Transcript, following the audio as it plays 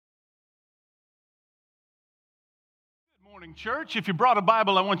Morning, church. If you brought a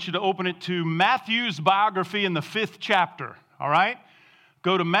Bible, I want you to open it to Matthew's biography in the 5th chapter, all right?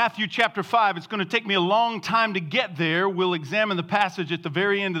 Go to Matthew chapter 5. It's going to take me a long time to get there. We'll examine the passage at the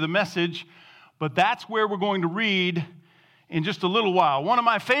very end of the message, but that's where we're going to read in just a little while. One of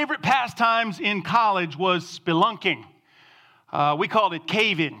my favorite pastimes in college was spelunking. We called it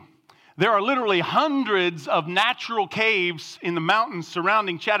caving. There are literally hundreds of natural caves in the mountains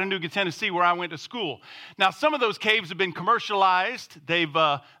surrounding Chattanooga, Tennessee, where I went to school. Now, some of those caves have been commercialized. They've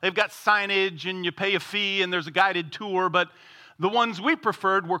got signage, and you pay a fee, and there's a guided tour, but the ones we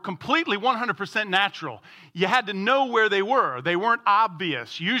preferred were completely 100% natural. You had to know where they were. They weren't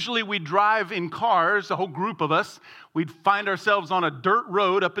obvious. Usually we'd drive in cars, a whole group of us. We'd find ourselves on a dirt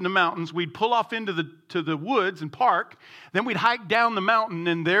road up in the mountains. We'd pull off into the woods and park. Then we'd hike down the mountain,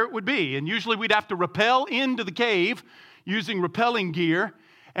 and there it would be. And usually we'd have to rappel into the cave using rappelling gear.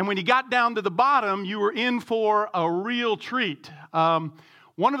 And when you got down to the bottom, you were in for a real treat.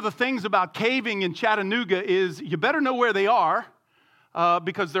 One of the things about caving in Chattanooga is you better know where they are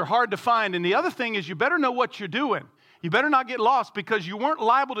because they're hard to find. And the other thing is you better know what you're doing. You better not get lost because you weren't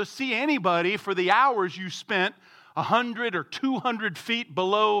liable to see anybody for the hours you spent 100 or 200 feet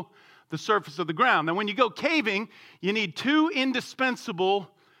below the surface of the ground. Now, when you go caving, you need two indispensable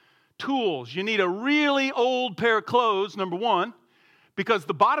tools. You need a really old pair of clothes, number one, because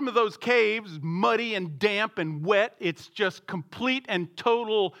the bottom of those caves is muddy and damp and wet. It's just complete and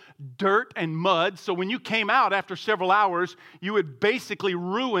total dirt and mud. So when you came out after several hours, you had basically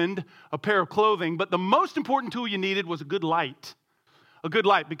ruined a pair of clothing. But the most important tool you needed was a good light. A good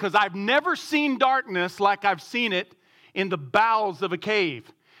light, because I've never seen darkness like I've seen it in the bowels of a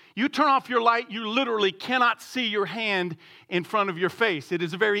cave. You turn off your light, you literally cannot see your hand in front of your face. It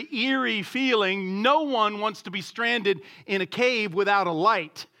is a very eerie feeling. No one wants to be stranded in a cave without a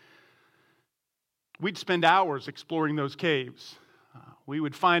light. We'd spend hours exploring those caves. We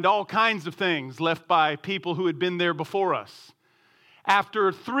would find all kinds of things left by people who had been there before us.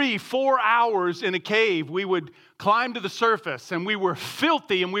 After 3-4 hours in a cave, we would climb to the surface, and we were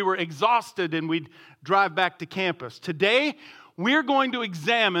filthy and we were exhausted, and we'd drive back to campus. Today, we're going to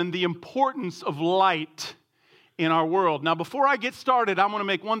examine the importance of light in our world. Now, before I get started, I want to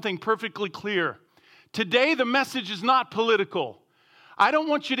make one thing perfectly clear. Today, the message is not political. I don't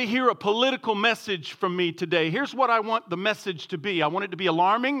want you to hear a political message from me today. Here's what I want the message to be. I want it to be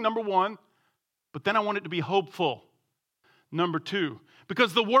alarming, number one, but then I want it to be hopeful, number two.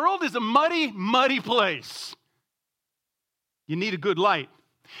 Because the world is a muddy, muddy place. You need a good light.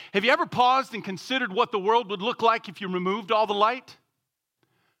 Have you ever paused and considered what the world would look like if you removed all the light?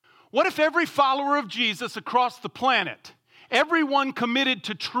 What if every follower of Jesus across the planet, everyone committed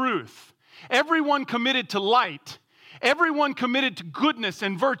to truth, everyone committed to light, everyone committed to goodness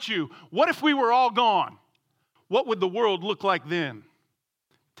and virtue, what if we were all gone? What would the world look like then?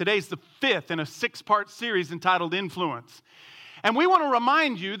 Today's the 5th in a 6-part series entitled Influence. And we want to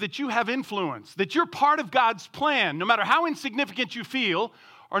remind you that you have influence, that you're part of God's plan. No matter how insignificant you feel,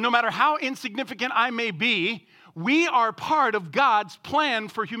 or no matter how insignificant I may be, we are part of God's plan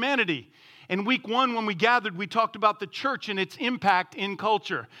for humanity. In week 1, when we gathered, we talked about the church and its impact in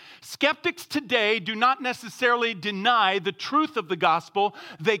culture. Skeptics today do not necessarily deny the truth of the gospel.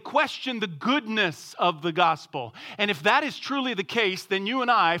 They question the goodness of the gospel. And if that is truly the case, then you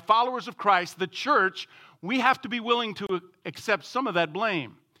and I, followers of Christ, the church, we have to be willing to accept some of that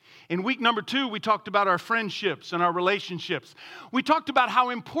blame. In week number 2, we talked about our friendships and our relationships. We talked about how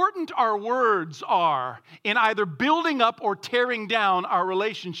important our words are in either building up or tearing down our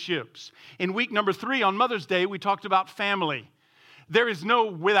relationships. In week number 3, on Mother's Day, we talked about family.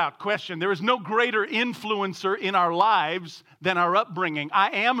 Without question, there is no greater influencer in our lives than our upbringing.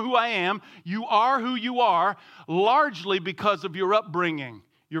 I am who I am. You are who you are, largely because of your upbringing,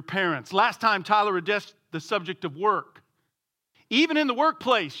 your parents. Last time, Tyler addressed the subject of work. Even in the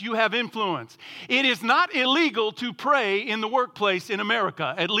workplace, you have influence. It is not illegal to pray in the workplace in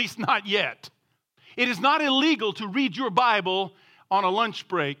America, at least not yet. It is not illegal to read your Bible on a lunch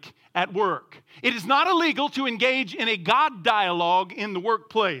break at work. It is not illegal to engage in a God dialogue in the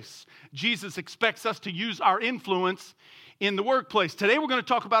workplace. Jesus expects us to use our influence in the workplace. Today we're going to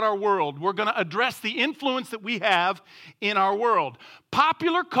talk about our world. We're going to address the influence that we have in our world.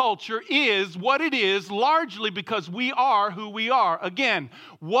 Popular culture is what it is largely because we are who we are. Again,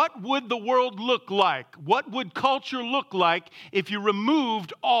 what would the world look like? What would culture look like if you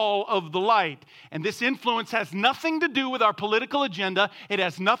removed all of the light? And this influence has nothing to do with our political agenda. It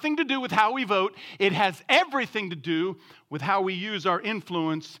has nothing to do with how we vote. It has everything to do with how we use our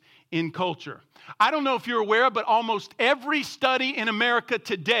influence in culture. I don't know if you're aware, but almost every study in America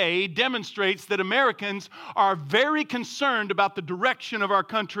today demonstrates that Americans are very concerned about the direction of our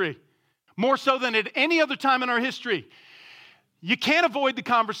country, more so than at any other time in our history. You can't avoid the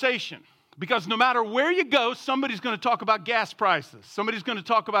conversation because no matter where you go, somebody's going to talk about gas prices. Somebody's going to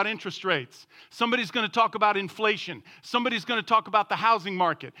talk about interest rates. Somebody's going to talk about inflation. Somebody's going to talk about the housing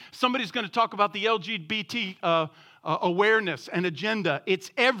market. Somebody's going to talk about the LGBT awareness and agenda.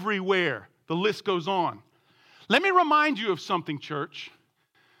 It's everywhere. The list goes on. Let me remind you of something, church.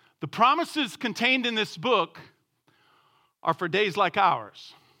 The promises contained in this book are for days like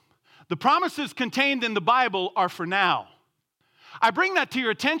ours. The promises contained in the Bible are for now. I bring that to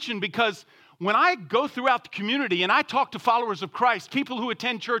your attention because when I go throughout the community and I talk to followers of Christ, people who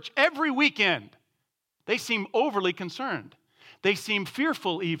attend church every weekend, they seem overly concerned. They seem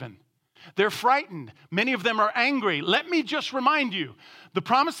fearful even. They're frightened. Many of them are angry. Let me just remind you, the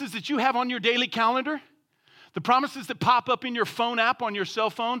promises that you have on your daily calendar, the promises that pop up in your phone app on your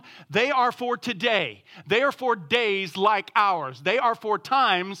cell phone, they are for today. They are for days like ours. They are for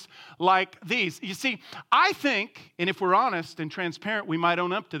times like these. You see, I think, and if we're honest and transparent, we might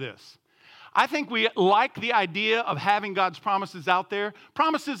own up to this. I think we like the idea of having God's promises out there,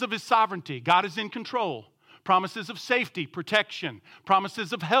 promises of His sovereignty. God is in control. Promises of safety, protection,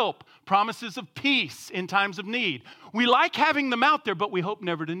 promises of help, promises of peace in times of need. We like having them out there, but we hope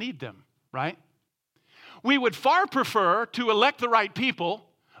never to need them, right? We would far prefer to elect the right people,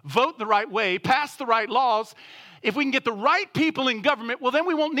 vote the right way, pass the right laws. If we can get the right people in government, well, then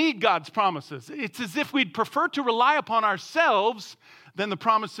we won't need God's promises. It's as if we'd prefer to rely upon ourselves than the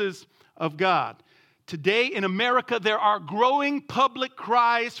promises of God. Today in America, there are growing public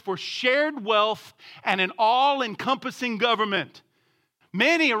cries for shared wealth and an all-encompassing government.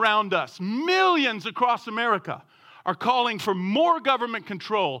 Many around us, millions across America, are calling for more government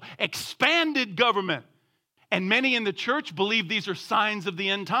control, expanded government. And many in the church believe these are signs of the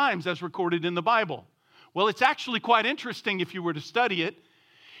end times as recorded in the Bible. Well, it's actually quite interesting if you were to study it.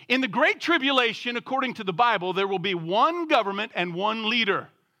 In the Great Tribulation, according to the Bible, there will be one government and one leader.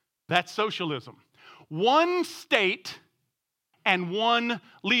 That's socialism. One state and one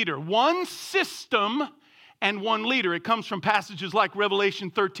leader. One system and one leader. It comes from passages like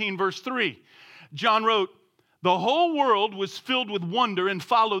Revelation 13, verse 3. John wrote, "The whole world was filled with wonder and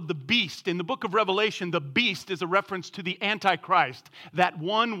followed the beast." In the book of Revelation, the beast is a reference to the Antichrist, that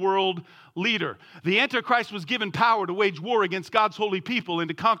one world leader. The Antichrist was given power to wage war against God's holy people and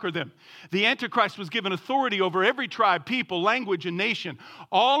to conquer them. The Antichrist was given authority over every tribe, people, language, and nation.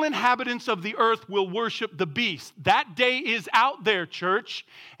 All inhabitants of the earth will worship the beast. That day is out there, church,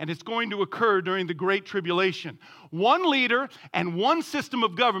 and it's going to occur during the Great Tribulation. One leader and one system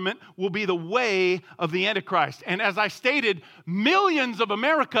of government will be the way of the Antichrist. And as I stated, millions of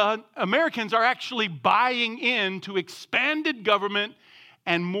Americans are actually buying into expanded government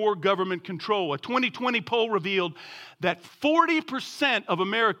and more government control. A 2020 poll revealed that 40% of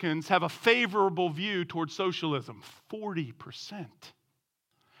Americans have a favorable view towards socialism. 40%.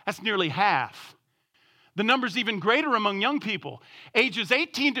 That's nearly half. The number's even greater among young people. Ages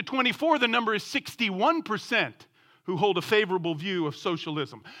 18 to 24, the number is 61% who hold a favorable view of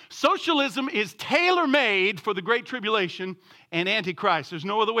socialism. Socialism is tailor-made for the Great Tribulation and Antichrist. There's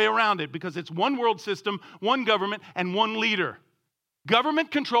no other way around it because it's one world system, one government, and one leader. Government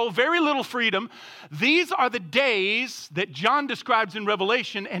control, very little freedom. These are the days that John describes in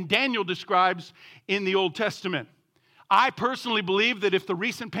Revelation and Daniel describes in the Old Testament. I personally believe that if the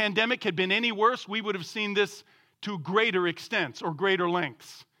recent pandemic had been any worse, we would have seen this to greater extents or greater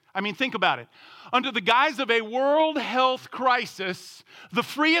lengths. I mean, think about it. Under the guise of a world health crisis, the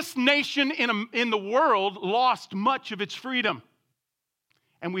freest nation in the world lost much of its freedom.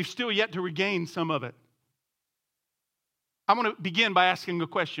 And we've still yet to regain some of it. I want to begin by asking a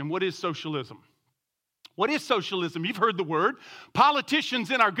question. What is socialism? What is socialism? You've heard the word.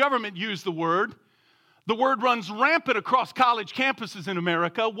 Politicians in our government use the word. The word runs rampant across college campuses in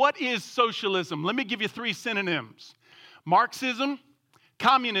America. What is socialism? Let me give you 3 synonyms. Marxism,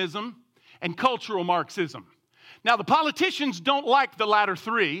 communism, and cultural Marxism. Now, the politicians don't like the latter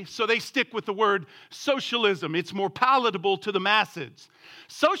 3, so they stick with the word socialism. It's more palatable to the masses.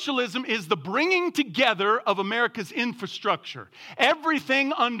 Socialism is the bringing together of America's infrastructure.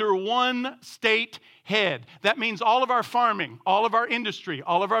 Everything under one state head. That means all of our farming, all of our industry,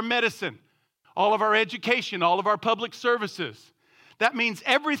 all of our medicine, all of our education, all of our public services. That means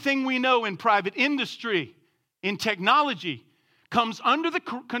everything we know in private industry, in technology, comes under the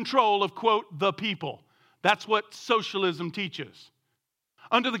control of, quote, the people. That's what socialism teaches.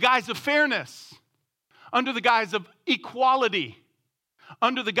 Under the guise of fairness, under the guise of equality,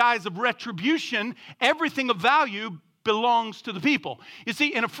 under the guise of retribution, everything of value belongs to the people. You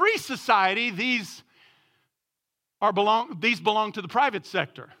see, in a free society, these belong to the private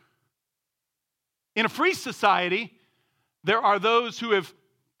sector. In a free society, there are those who have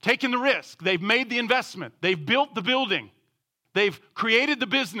taken the risk. They've made the investment. They've built the building. They've created the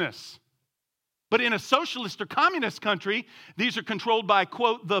business. But in a socialist or communist country, these are controlled by,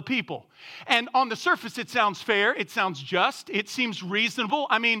 quote, the people. And on the surface, it sounds fair. It sounds just. It seems reasonable.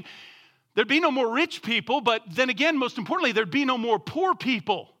 I mean, there'd be no more rich people, but then again, most importantly, there'd be no more poor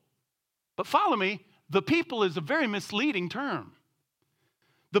people. But follow me, the people is a very misleading term.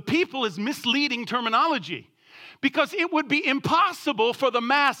 The people is misleading terminology because it would be impossible for the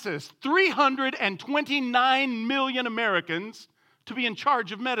masses, 329 million Americans, to be in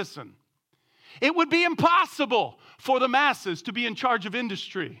charge of medicine. It would be impossible for the masses to be in charge of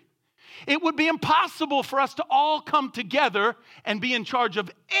industry. It would be impossible for us to all come together and be in charge of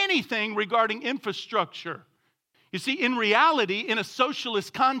anything regarding infrastructure. You see, in reality, in a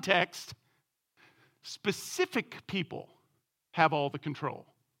socialist context, specific people have all the control.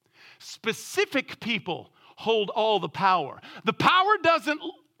 Specific people hold all the power. The power doesn't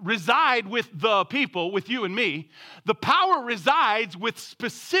reside with the people, with you and me. The power resides with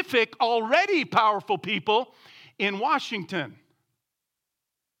specific, already powerful people in Washington.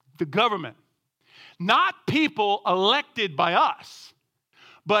 The government. Not people elected by us,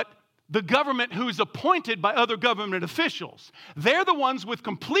 but the government who's appointed by other government officials. They're the ones with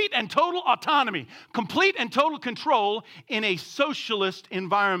complete and total autonomy, complete and total control in a socialist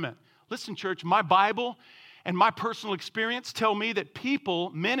environment. Listen, church, my Bible and my personal experience tell me that people,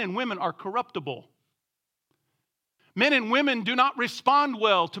 men and women, are corruptible. Men and women do not respond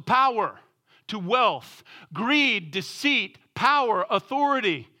well to power, to wealth, greed, deceit, power,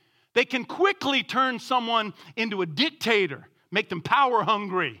 authority. They can quickly turn someone into a dictator, make them power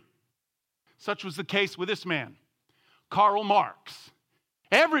hungry. Such was the case with this man, Karl Marx.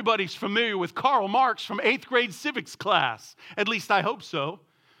 Everybody's familiar with Karl Marx from 8th grade civics class. At least I hope so.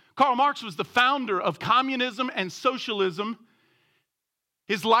 Karl Marx was the founder of communism and socialism.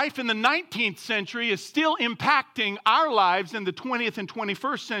 His life in the 19th century is still impacting our lives in the 20th and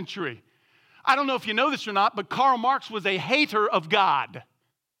 21st century. I don't know if you know this or not, but Karl Marx was a hater of God.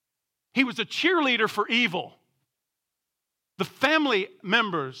 He was a cheerleader for evil. The family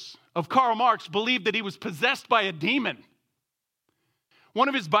members of Karl Marx believed that he was possessed by a demon. One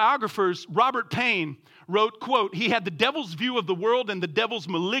of his biographers, Robert Payne, wrote, quote, "He had the devil's view of the world and the devil's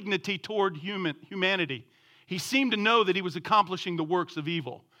malignity toward humanity. He seemed to know that he was accomplishing the works of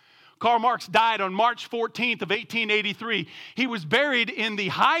evil." Karl Marx died on March 14th of 1883. He was buried in the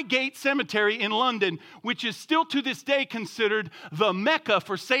Highgate Cemetery in London, which is still to this day considered the Mecca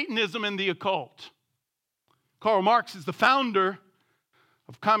for Satanism and the occult. Karl Marx is the founder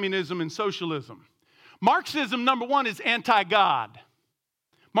of communism and socialism. Marxism, number one, is anti-God.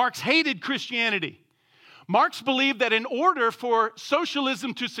 Marx hated Christianity. Marx believed that in order for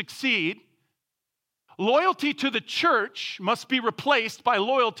socialism to succeed, loyalty to the church must be replaced by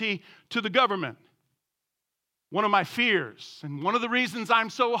loyalty to the government. One of my fears, and one of the reasons I'm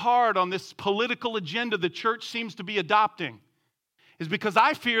so hard on this political agenda the church seems to be adopting, is because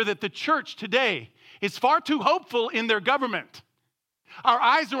I fear that the church today is far too hopeful in their government. Our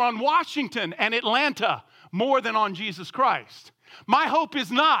eyes are on Washington and Atlanta more than on Jesus Christ. My hope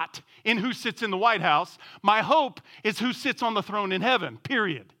is not in who sits in the White House. My hope is who sits on the throne in heaven,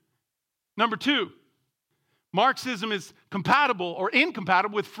 period. Number two, Marxism is compatible or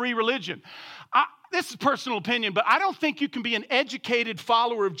incompatible with free religion. This is personal opinion, but I don't think you can be an educated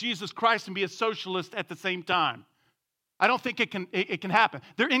follower of Jesus Christ and be a socialist at the same time. I don't think it can happen.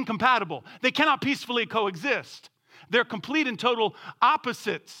 They're incompatible. They cannot peacefully coexist. They're complete and total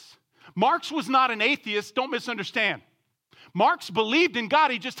opposites. Marx was not an atheist, don't misunderstand. Marx believed in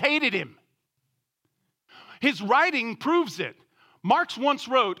God, he just hated him. His writing proves it. Marx once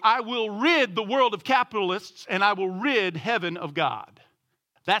wrote, "I will rid the world of capitalists and I will rid heaven of God."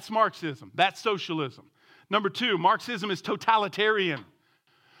 That's Marxism. That's socialism. Number two, Marxism is totalitarian.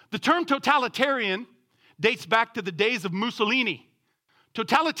 The term totalitarian dates back to the days of Mussolini.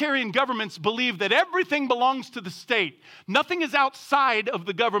 Totalitarian governments believe that everything belongs to the state. Nothing is outside of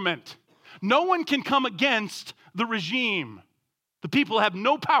the government. No one can come against the regime. The people have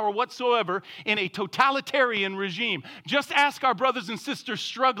no power whatsoever in a totalitarian regime. Just ask our brothers and sisters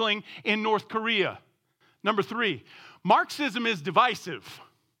struggling in North Korea. Number three, Marxism is divisive.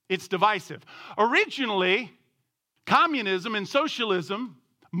 It's divisive. Originally, communism and socialism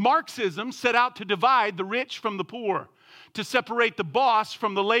Marxism set out to divide the rich from the poor, to separate the boss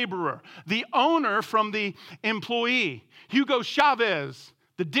from the laborer, the owner from the employee. Hugo Chavez,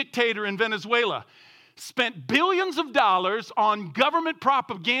 the dictator in Venezuela, spent billions of dollars on government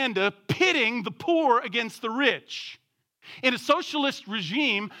propaganda pitting the poor against the rich. In a socialist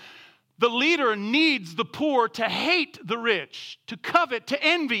regime, the leader needs the poor to hate the rich, to covet, to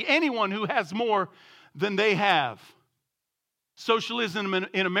envy anyone who has more than they have. Socialism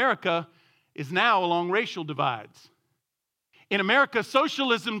in America is now along racial divides. In America,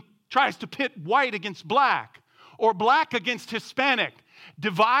 socialism tries to pit white against black or black against Hispanic.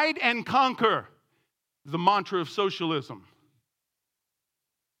 Divide and conquer, the mantra of socialism.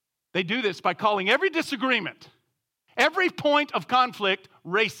 They do this by calling every disagreement, every point of conflict,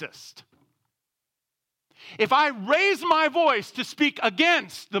 racist. If I raise my voice to speak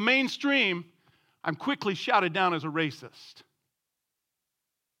against the mainstream, I'm quickly shouted down as a racist.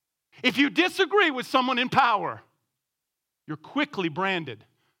 If you disagree with someone in power, you're quickly branded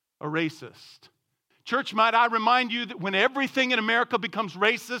a racist. Church, might I remind you that when everything in America becomes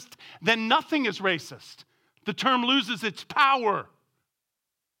racist, then nothing is racist. The term loses its power.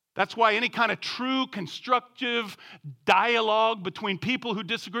 That's why any kind of true, constructive dialogue between people who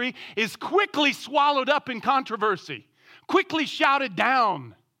disagree is quickly swallowed up in controversy, quickly shouted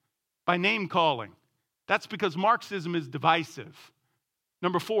down by name-calling. That's because Marxism is divisive.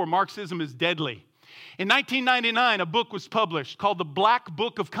 Number 4, Marxism is deadly. In 1999, a book was published called The Black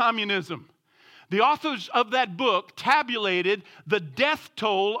Book of Communism. The authors of that book tabulated the death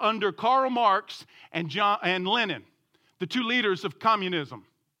toll under Karl Marx and Lenin, the two leaders of communism.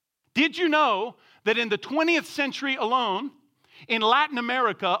 Did you know that in the 20th century alone, in Latin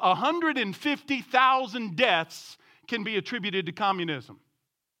America, 150,000 deaths can be attributed to communism?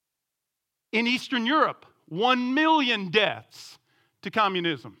 In Eastern Europe, 1 million deaths to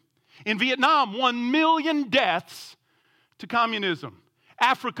communism. In Vietnam, 1 million deaths to communism.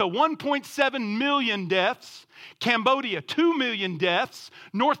 Africa, 1.7 million deaths. Cambodia, 2 million deaths.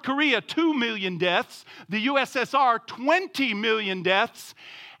 North Korea, 2 million deaths. The USSR, 20 million deaths.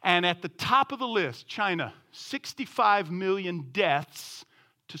 And at the top of the list, China, 65 million deaths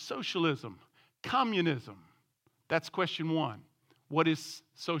to socialism, communism. That's question 1. What is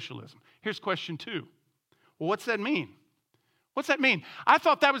socialism? Here's question 2. Well, what's that mean? What's that mean? I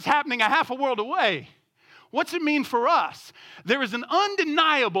thought that was happening a half a world away. What's it mean for us? There is an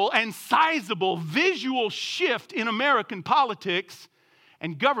undeniable and sizable visual shift in American politics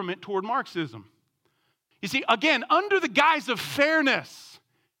and government toward Marxism. You see, again, under the guise of fairness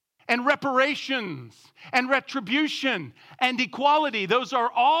and reparations and retribution and equality, those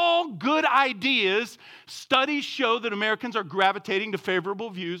are all good ideas. Studies show that Americans are gravitating to favorable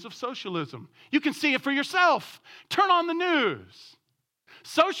views of socialism. You can see it for yourself. Turn on the news.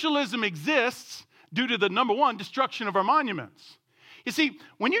 Socialism exists due to the, number 1, destruction of our monuments. You see,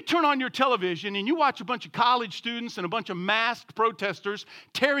 when you turn on your television and you watch a bunch of college students and a bunch of masked protesters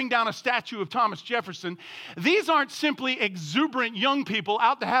tearing down a statue of Thomas Jefferson, these aren't simply exuberant young people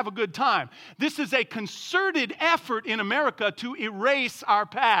out to have a good time. This is a concerted effort in America to erase our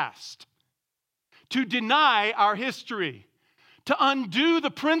past, to deny our history, to undo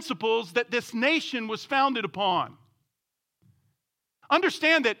the principles that this nation was founded upon.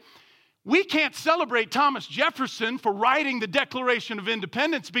 Understand that we can't celebrate Thomas Jefferson for writing the Declaration of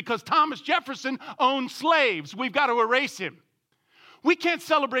Independence because Thomas Jefferson owned slaves. We've got to erase him. We can't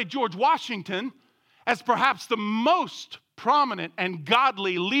celebrate George Washington as perhaps the most prominent and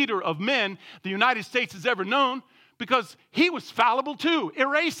godly leader of men the United States has ever known because he was fallible too.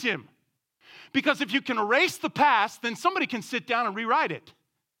 Erase him. Because if you can erase the past, then somebody can sit down and rewrite it.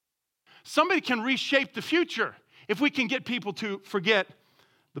 Somebody can reshape the future if we can get people to forget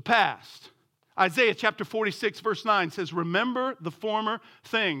the past. Isaiah chapter 46 verse 9 says, remember the former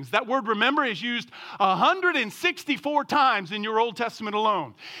things. That word remember is used 164 times in your Old Testament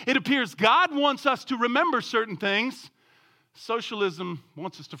alone. It appears God wants us to remember certain things. Socialism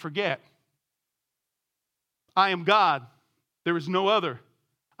wants us to forget. I am God. There is no other.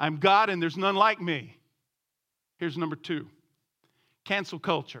 I'm God and there's none like me. Here's number 2. Cancel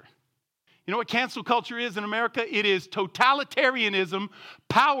culture. You know what cancel culture is in America? It is totalitarianism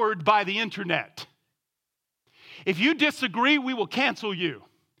powered by the internet. If you disagree, we will cancel you.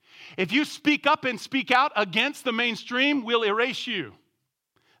 If you speak up and speak out against the mainstream, we'll erase you.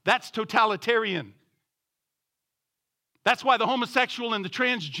 That's totalitarian. That's why the homosexual and the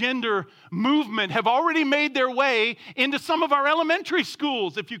transgender movement have already made their way into some of our elementary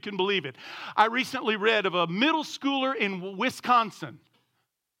schools, if you can believe it. I recently read of a middle schooler in Wisconsin,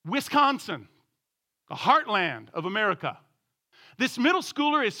 the heartland of America, This middle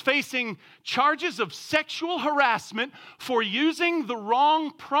schooler is facing charges of sexual harassment for using the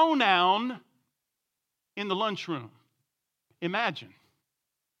wrong pronoun in the lunchroom. Imagine.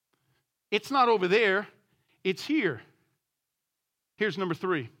 It's not over there, it's here. Here's number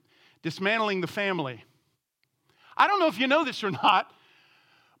 3, dismantling the family. I don't know if you know this or not,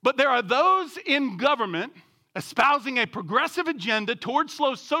 but there are those in government espousing a progressive agenda towards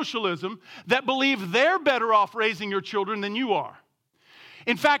slow socialism that believe they're better off raising your children than you are.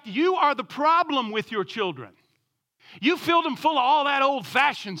 In fact, you are the problem with your children. You filled them full of all that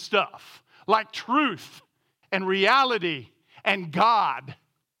old-fashioned stuff, like truth and reality and God.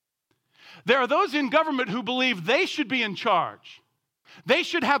 There are those in government who believe they should be in charge. They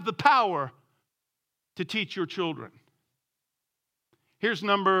should have the power to teach your children. Here's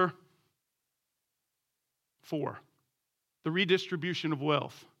number 4, the redistribution of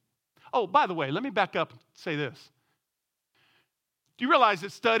wealth. Oh, by the way, let me back up and say this. Do you realize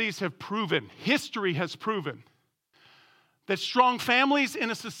that studies have proven, history has proven, that strong families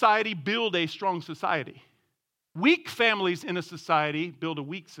in a society build a strong society? Weak families in a society build a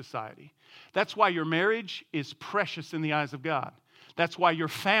weak society. That's why your marriage is precious in the eyes of God. That's why your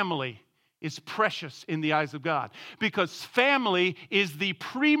family is precious in the eyes of God. Because family is the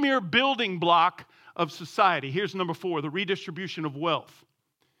premier building block of society. Here's number 4, the redistribution of wealth.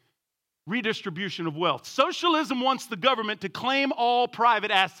 Redistribution of wealth. Socialism wants the government to claim all private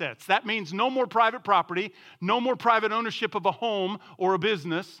assets. That means no more private property, no more private ownership of a home or a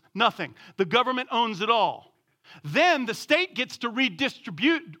business, nothing. The government owns it all. Then the state gets to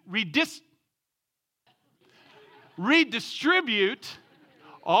redistribute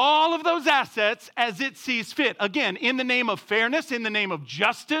all of those assets as it sees fit. Again, in the name of fairness, in the name of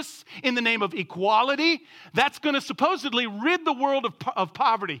justice, in the name of equality, that's going to supposedly rid the world of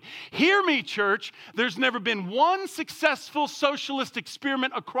poverty. Hear me, church. There's never been one successful socialist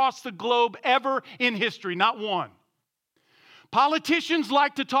experiment across the globe ever in history, not one. Politicians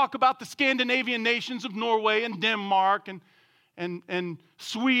like to talk about the Scandinavian nations of Norway and Denmark and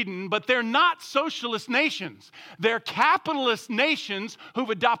Sweden, but they're not socialist nations. They're capitalist nations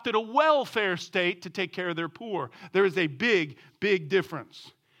who've adopted a welfare state to take care of their poor. There is a big, big difference.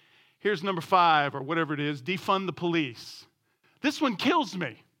 Here's number 5, or whatever it is, defund the police. This one kills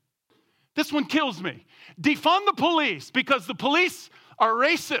me. This one kills me. Defund the police because the police are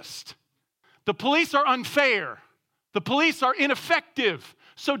racist. The police are unfair. The police are ineffective,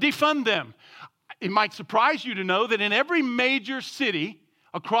 so defund them. It might surprise you to know that in every major city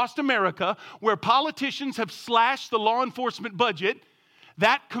across America where politicians have slashed the law enforcement budget,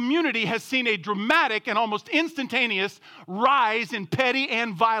 that community has seen a dramatic and almost instantaneous rise in petty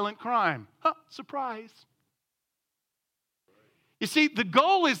and violent crime. Surprise. You see, the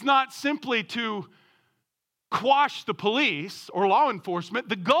goal is not simply to quash the police or law enforcement.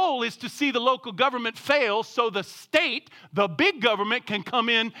 The goal is to see the local government fail so the state, the big government, can come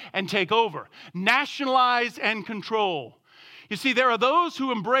in and take over, nationalize and control. You see, there are those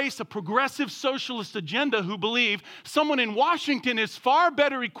who embrace a progressive socialist agenda who believe someone in Washington is far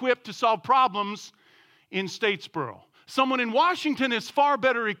better equipped to solve problems in Statesboro. Someone in Washington is far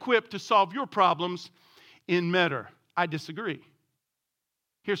better equipped to solve your problems in Metter. I disagree.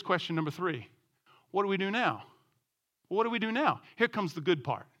 Here's question number 3. What do we do now? What do we do now? Here comes the good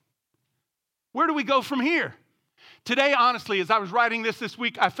part. Where do we go from here? Today, honestly, as I was writing this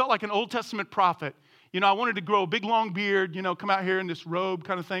week, I felt like an Old Testament prophet. You know, I wanted to grow a big, long beard, come out here in this robe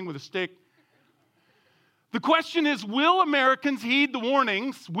kind of thing with a stick. The question is, will Americans heed the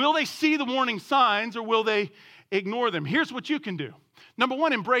warnings? Will they see the warning signs, or will they ignore them? Here's what you can do. Number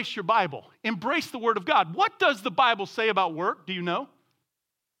 1, embrace your Bible. Embrace the Word of God. What does the Bible say about work? Do you know?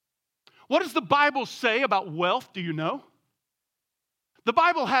 What does the Bible say about wealth? Do you know? The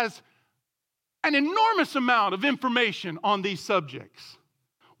Bible has an enormous amount of information on these subjects.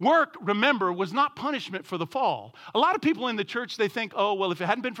 Work, remember, was not punishment for the fall. A lot of people in the church, they think, oh, well, if it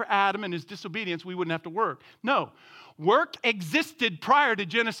hadn't been for Adam and his disobedience, we wouldn't have to work. No. Work existed prior to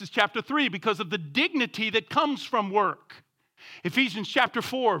Genesis chapter 3 because of the dignity that comes from work. Ephesians chapter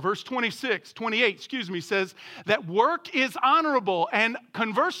 4, verse 28, says that work is honorable, and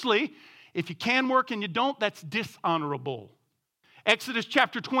conversely, if you can work and you don't, that's dishonorable. Exodus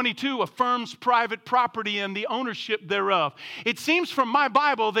chapter 22 affirms private property and the ownership thereof. It seems from my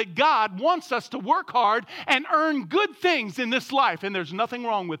Bible that God wants us to work hard and earn good things in this life, and there's nothing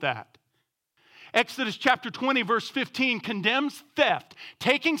wrong with that. Exodus chapter 20, verse 15 condemns theft,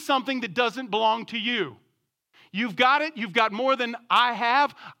 taking something that doesn't belong to you. You've got it, you've got more than I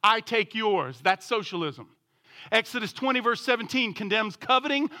have, I take yours. That's socialism. Exodus 20, verse 17, condemns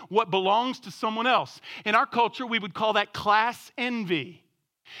coveting what belongs to someone else. In our culture, we would call that class envy.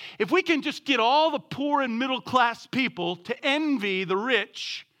 If we can just get all the poor and middle class people to envy the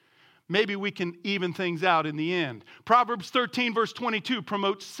rich, maybe we can even things out in the end. Proverbs 13, verse 22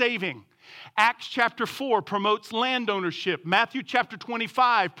 promotes saving. Acts chapter 4 promotes land ownership. Matthew chapter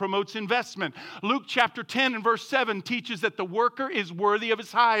 25 promotes investment. Luke chapter 10 and verse 7 teaches that the worker is worthy of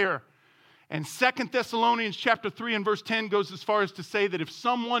his hire. And 2 Thessalonians chapter 3 and verse 10 goes as far as to say that if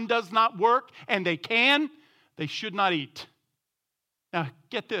someone does not work and they can, they should not eat. Now,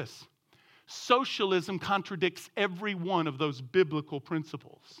 get this. Socialism contradicts every one of those biblical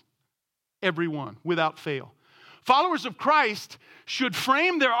principles. Every one, without fail. Followers of Christ should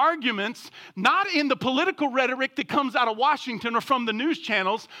frame their arguments not in the political rhetoric that comes out of Washington or from the news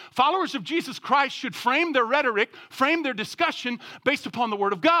channels. Followers of Jesus Christ should frame their rhetoric, frame their discussion based upon the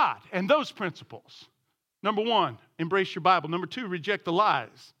Word of God and those principles. Number one, embrace your Bible. Number two, reject the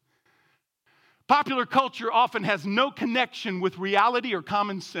lies. Popular culture often has no connection with reality or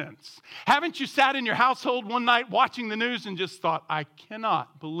common sense. Haven't you sat in your household one night watching the news and just thought, I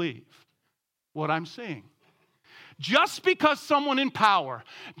cannot believe what I'm seeing? Just because someone in power,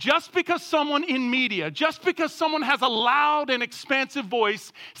 just because someone in media, just because someone has a loud and expansive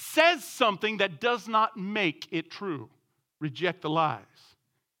voice says something that does not make it true. Reject the lies.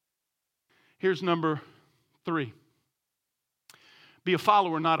 Here's number 3. Be a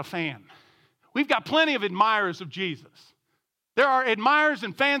follower, not a fan. We've got plenty of admirers of Jesus. There are admirers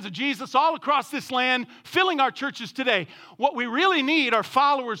and fans of Jesus all across this land, filling our churches today. What we really need are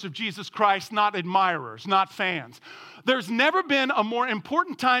followers of Jesus Christ, not admirers, not fans. There's never been a more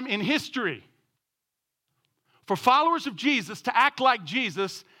important time in history for followers of Jesus to act like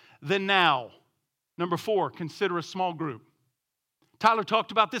Jesus than now. Number 4, consider a small group. Tyler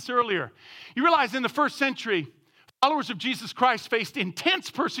talked about this earlier. You realize in the first century, followers of Jesus Christ faced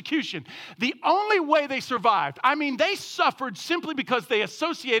intense persecution. The only way they survived, they suffered simply because they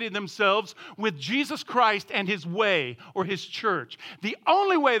associated themselves with Jesus Christ and His way or His church. The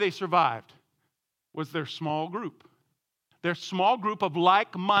only way they survived was their small group. Their small group of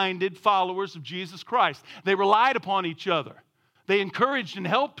like-minded followers of Jesus Christ. They relied upon each other. They encouraged and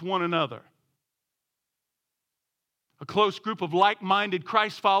helped one another. A close group of like-minded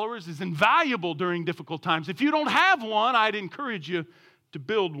Christ followers is invaluable during difficult times. If you don't have one, I'd encourage you to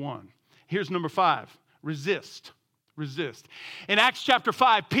build one. Here's number 5, resist. Resist. In Acts chapter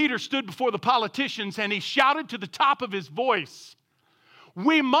 5, Peter stood before the politicians and he shouted to the top of his voice,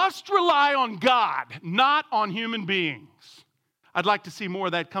 "We must rely on God, not on human beings." I'd like to see more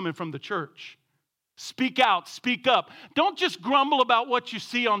of that coming from the church. Speak out, speak up. Don't just grumble about what you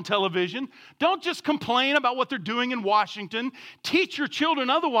see on television. Don't just complain about what they're doing in Washington. Teach your children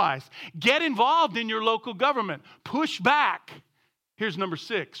otherwise. Get involved in your local government. Push back. Here's number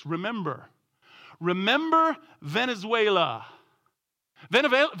 6, remember. Remember Venezuela.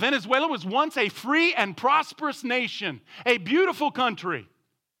 Venezuela was once a free and prosperous nation, a beautiful country.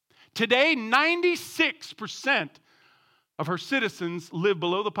 Today, 96% of her citizens live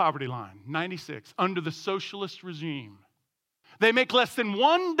below the poverty line, 96, under the socialist regime. They make less than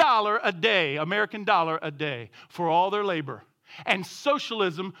 $1 a day, American dollar a day, for all their labor. And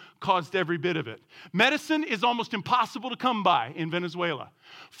socialism caused every bit of it. Medicine is almost impossible to come by in Venezuela.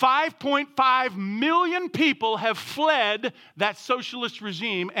 5.5 million people have fled that socialist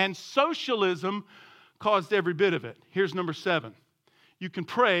regime, and socialism caused every bit of it. Here's number 7. You can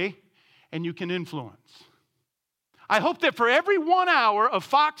pray and you can influence. I hope that for every 1 hour of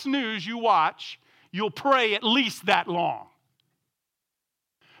Fox News you watch, you'll pray at least that long.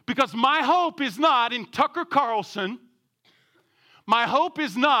 Because my hope is not in Tucker Carlson. My hope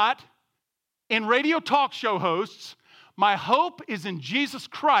is not in radio talk show hosts. My hope is in Jesus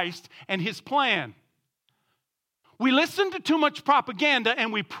Christ and His plan. We listen to too much propaganda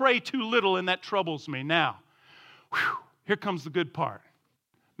and we pray too little, and that troubles me. Now, here comes the good part.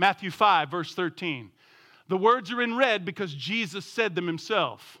 Matthew 5, verse 13. The words are in red because Jesus said them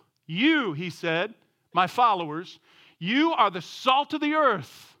Himself. You, He said, my followers, you are the salt of the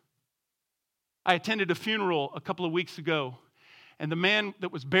earth. I attended a funeral a couple of weeks ago, and the man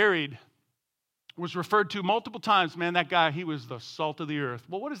that was buried was referred to multiple times. Man, that guy, he was the salt of the earth.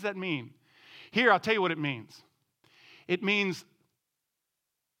 Well, what does that mean? Here, I'll tell you what it means. It means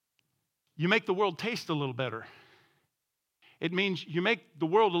you make the world taste a little better. It means you make the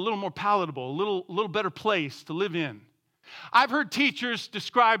world a little more palatable, a little better place to live in. I've heard teachers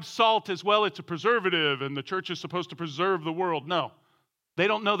describe salt as, well, it's a preservative and the church is supposed to preserve the world. No, they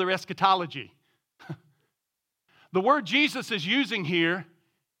don't know their eschatology. The word Jesus is using here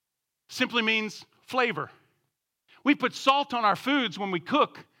simply means flavor. We put salt on our foods when we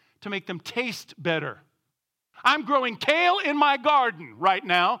cook to make them taste better. I'm growing kale in my garden right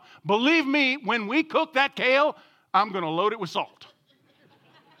now. Believe me, when we cook that kale, I'm going to load it with salt.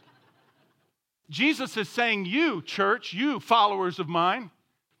 Jesus is saying, you, church, you followers of mine,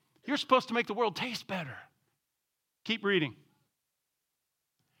 you're supposed to make the world taste better. Keep reading.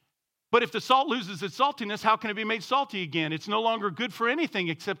 But if the salt loses its saltiness, how can it be made salty again? It's no longer good for anything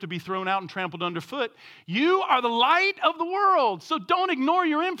except to be thrown out and trampled underfoot. You are the light of the world, so don't ignore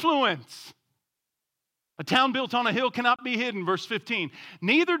your influence. A town built on a hill cannot be hidden, verse 15.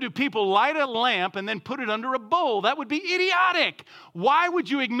 Neither do people light a lamp and then put it under a bowl. That would be idiotic. Why would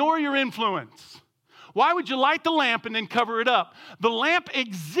you ignore your influence? Why would you light the lamp and then cover it up? The lamp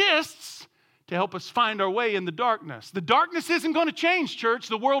exists to help us find our way in the darkness. The darkness isn't going to change, church.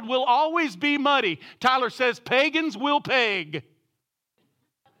 The world will always be muddy. Tyler says pagans will peg.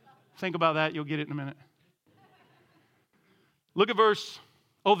 Think about that. You'll get it in a minute. Look at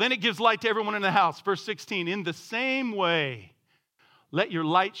then it gives light to everyone in the house. Verse 16, in the same way, let your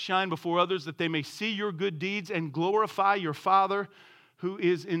light shine before others that they may see your good deeds and glorify your Father who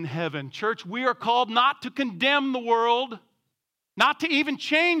is in heaven. Church, we are called not to condemn the world, not to even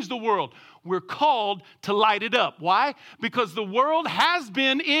change the world. We're called to light it up. Why? Because the world has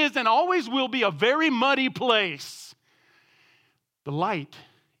been, is, and always will be a very muddy place. The light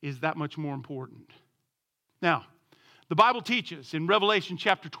is that much more important. Now, the Bible teaches in Revelation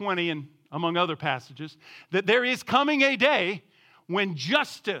chapter 20 and among other passages that there is coming a day when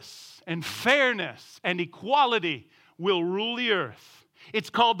justice and fairness and equality will rule the earth. It's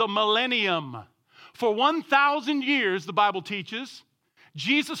called the millennium. For 1,000 years, the Bible teaches,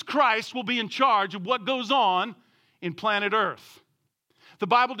 Jesus Christ will be in charge of what goes on in planet Earth. The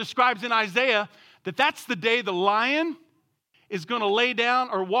Bible describes in Isaiah that that's the day the lion is going to lay down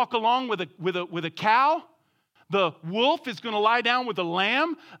or walk along with a cow. The wolf is going to lie down with a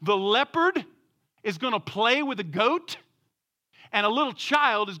lamb. The leopard is going to play with a goat. And a little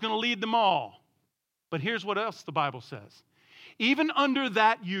child is going to lead them all. But here's what else the Bible says. Even under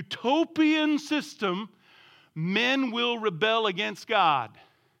that utopian system, men will rebel against God.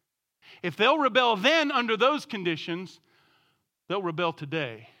 If they'll rebel then under those conditions, they'll rebel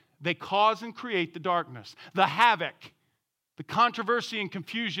today. They cause and create the darkness, the havoc, the controversy and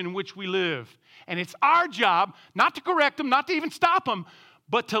confusion in which we live. And it's our job not to correct them, not to even stop them,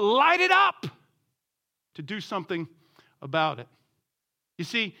 but to light it up, to do something about it. You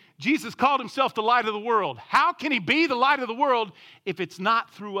see, Jesus called himself the light of the world. How can he be the light of the world if it's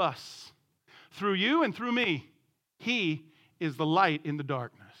not through us? Through you and through me. He is the light in the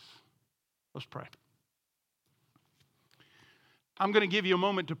darkness. Let's pray. I'm going to give you a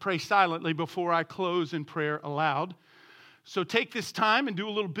moment to pray silently before I close in prayer aloud. So take this time and do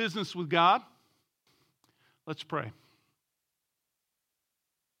a little business with God. Let's pray.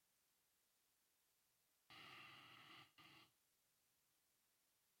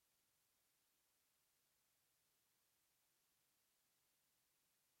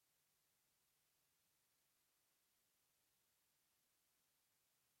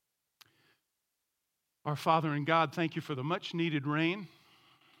 Our Father in God, thank you for the much needed rain,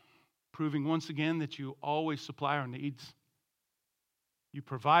 proving once again that you always supply our needs. You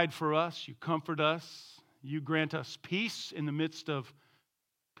provide for us, you comfort us, you grant us peace in the midst of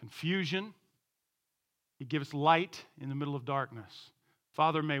confusion. You give us light in the middle of darkness.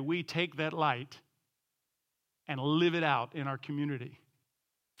 Father, may we take that light and live it out in our community.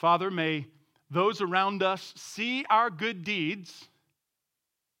 Father, may those around us see our good deeds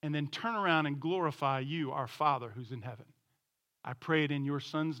and then turn around and glorify you, our Father who's in heaven. I pray it in your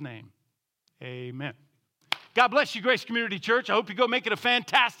Son's name. Amen. God bless you, Grace Community Church. I hope you go make it a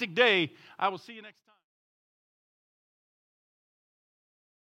fantastic day. I will see you next time.